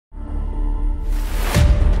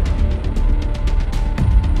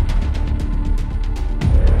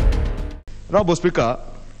Honorable Speaker,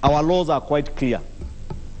 our laws are quite clear.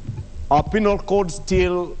 Our penal code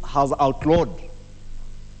still has outlawed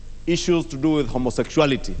issues to do with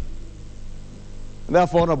homosexuality.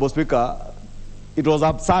 Therefore, Honorable Speaker, it was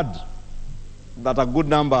absurd that a good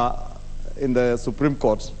number in the Supreme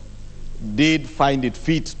Court did find it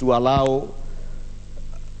fit to allow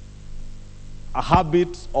a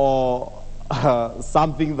habit or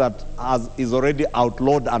something that is already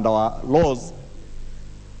outlawed under our laws,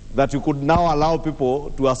 that you could now allow people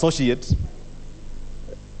to associate.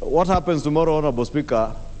 What happens tomorrow, Honorable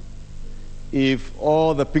Speaker, if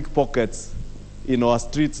all the pickpockets in our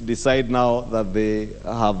streets decide now that they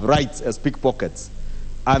have rights as pickpockets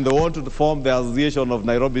and they want to form the Association of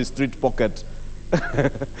Nairobi Street Pocket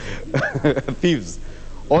Thieves,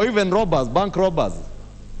 or even robbers, bank robbers?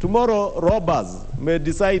 Tomorrow, robbers may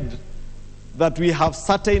decide that we have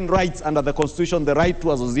certain rights under the Constitution, the right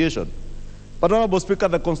to association. But, Honorable Speaker,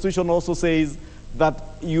 the Constitution also says that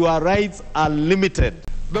your rights are limited.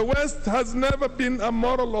 The West has never been a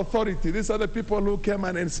moral authority. These are the people who came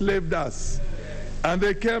and enslaved us. And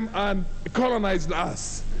they came and colonized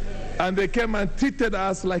us. And they came and treated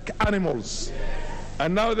us like animals.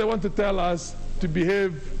 And now they want to tell us to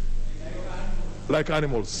behave like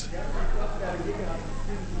animals.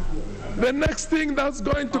 The next thing that's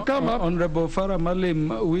going to come up... Honorable Farah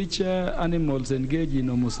Malim, which animals engage in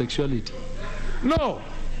homosexuality? No,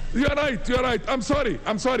 you're right. I'm sorry.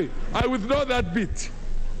 I withdraw that bit.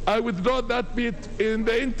 I withdraw that bit in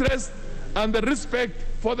the interest and the respect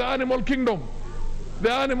for the animal kingdom.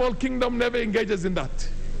 The animal kingdom never engages in that.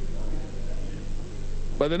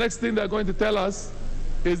 But the next thing they're going to tell us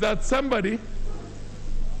is that somebody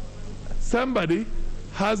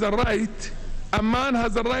has a right, a man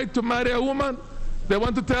has a right to marry a woman. They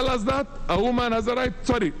want to tell us that a woman has a right,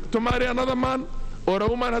 to marry another man, or a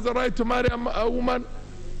woman has a right to marry a woman.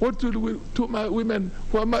 What do two women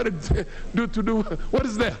who are married do? What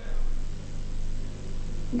is there?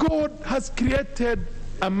 God has created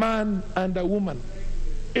a man and a woman.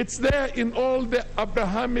 It's there in all the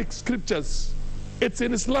Abrahamic scriptures. It's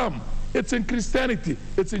in Islam, it's in Christianity,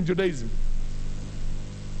 it's in Judaism.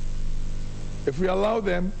 If we allow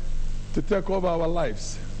them to take over our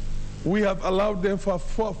lives, we have allowed them for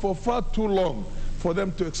far too long for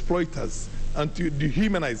them to exploit us and to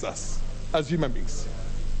dehumanize us as human beings.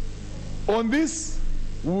 On this,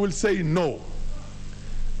 we will say no.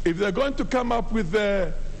 If they're going to come up with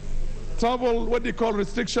the travel,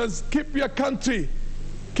 restrictions, keep your country,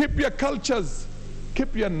 keep your cultures,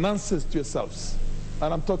 keep your nonsense to yourselves.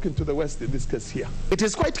 And I'm talking to the West in this case here. It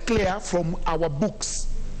is quite clear from our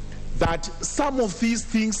books that some of these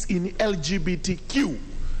things in LGBTQ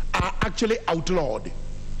are actually outlawed.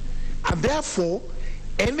 And therefore,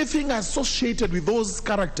 anything associated with those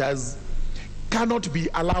characters cannot be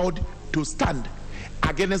allowed to stand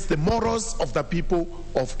against the morals of the people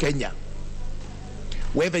of Kenya.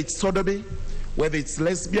 Whether it's sodomy, whether it's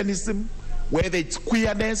lesbianism, whether it's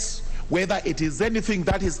queerness, whether it is anything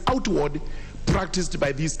that is outward practiced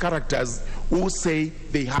by these characters who say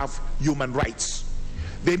they have human rights.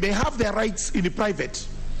 They may have their rights in private,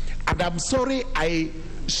 and I'm sorry, I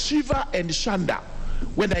shiver and shudder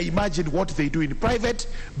when I imagine what they do in private,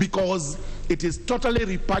 because it is totally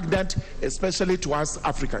repugnant, especially to us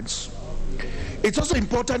Africans. It's also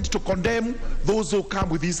important to condemn those who come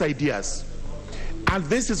with these ideas. And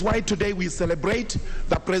this is why today we celebrate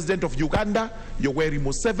the President of Uganda, Yoweri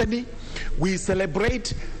Museveni. We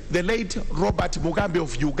celebrate the late Robert Mugabe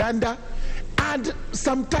of Uganda. And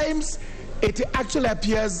sometimes it actually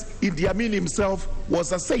appears Idi Amin himself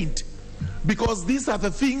was a saint, because these are the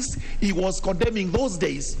things he was condemning those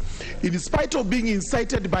days, in spite of being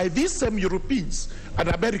incited by these same Europeans and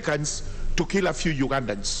Americans to kill a few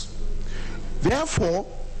Ugandans. Therefore,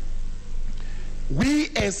 we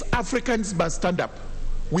as Africans must stand up.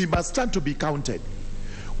 We must stand to be counted.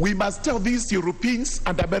 We must tell these Europeans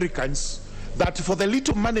and Americans that for the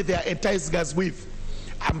little money they are enticing us with,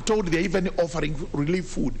 I'm told they're even offering relief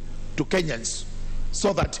food to Kenyans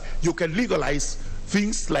so that you can legalize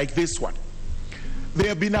things like this one. They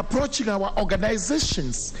have been approaching our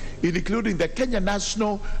organizations, including the Kenya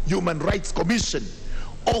National Human Rights Commission,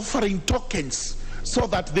 offering tokens so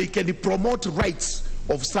that they can promote rights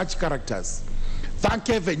of such characters. Thank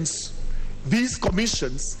heavens, these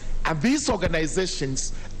commissions and these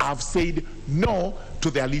organizations have said no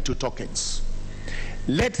to their little tokens.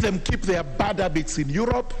 Let them keep their bad habits in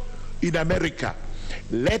Europe, in America.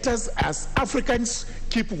 Let us as Africans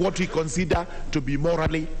keep what we consider to be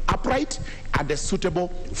morally upright and suitable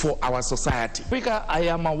for our society. Speaker, I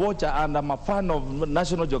am a watcher and I'm a fan of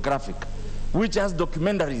National Geographic, which has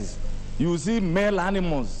documentaries. You see male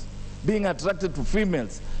animals being attracted to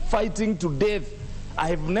females, fighting to death. I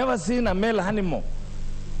have never seen a male animal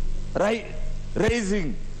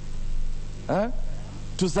raising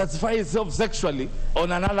to satisfy itself sexually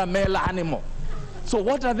on another male animal. So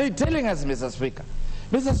what are they telling us, Mr. Speaker?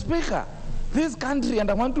 Mr. Speaker, this country, and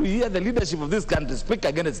I want to hear the leadership of this country speak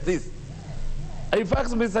against this. In fact,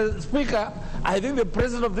 Mr. Speaker, I think the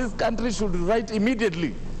president of this country should write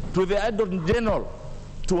immediately to the Attorney General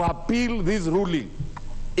to appeal this ruling.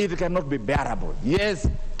 It cannot be bearable. Yes,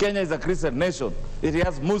 Kenya is a Christian nation. It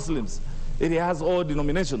has Muslims. It has all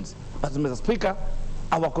denominations. But Mr. Speaker,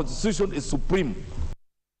 our constitution is supreme.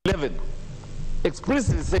 11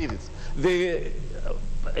 explicitly said it. The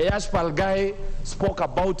Ashpal guy spoke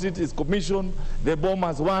about it, his commission, the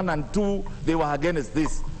bombers 1 and 2, they were against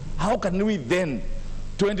this. How can we then,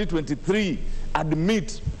 2023,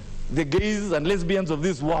 admit the gays and lesbians of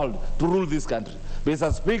this world to rule this country?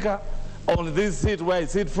 Mr. Speaker, on this seat where I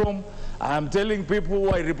sit from, I am telling people who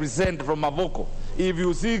I represent from Mavoko, if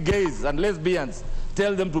you see gays and lesbians,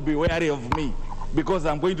 tell them to be wary of me, because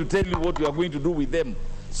I'm going to tell you what you are going to do with them.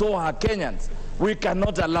 So are Kenyans. We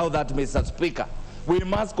cannot allow that, Mr. Speaker. We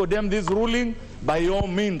must condemn this ruling by all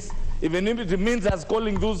means, even if it means us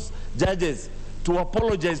calling those judges to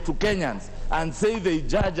apologize to Kenyans and say they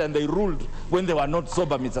judged and they ruled when they were not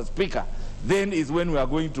sober, Mr. Speaker. Then is when we are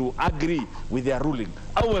going to agree with their ruling.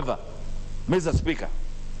 However, Mr. Speaker,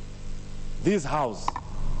 this House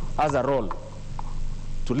has a role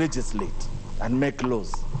to legislate and make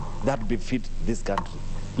laws that befit this country.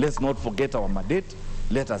 Let's not forget our mandate.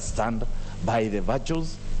 Let us stand by the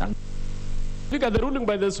virtues. And look at the ruling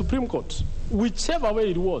by the Supreme Court, whichever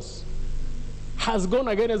way it was, has gone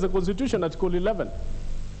against the Constitution, Article 11.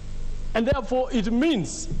 And therefore, it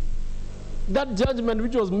means that judgment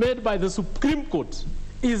which was made by the Supreme Court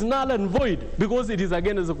is null and void because it is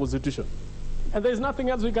against the Constitution. And there is nothing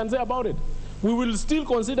else we can say about it. We will still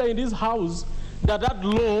consider in this House that that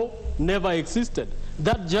law never existed.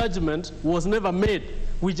 That judgment was never made.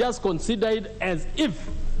 We just consider it as if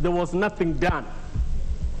there was nothing done.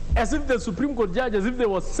 As if the Supreme Court judges, if there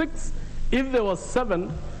was 6, if there was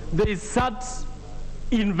 7, they sat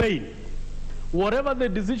in vain. Whatever the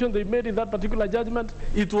decision they made in that particular judgment,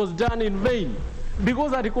 it was done in vain.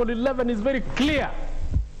 Because Article 11 is very clear.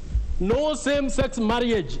 No same-sex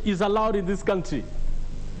marriage is allowed in this country.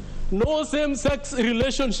 No same-sex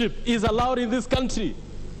relationship is allowed in this country.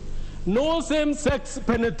 No same-sex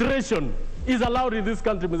penetration is allowed in this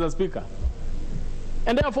country, Mr. Speaker.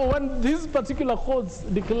 And therefore, when these particular courts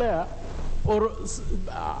declare or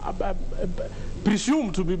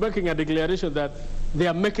presume to be making a declaration that they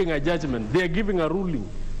are making a judgment, they are giving a ruling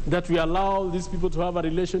that we allow these people to have a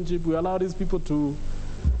relationship, we allow these people to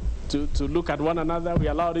look at one another, we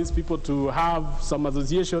allow these people to have some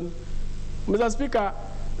association. Mr. Speaker,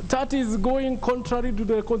 that is going contrary to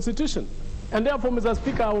the Constitution. And therefore, Mr.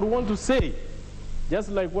 Speaker, I would want to say, just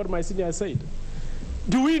like what my senior said,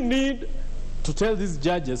 do we need to tell these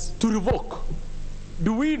judges to revoke?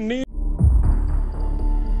 Do we need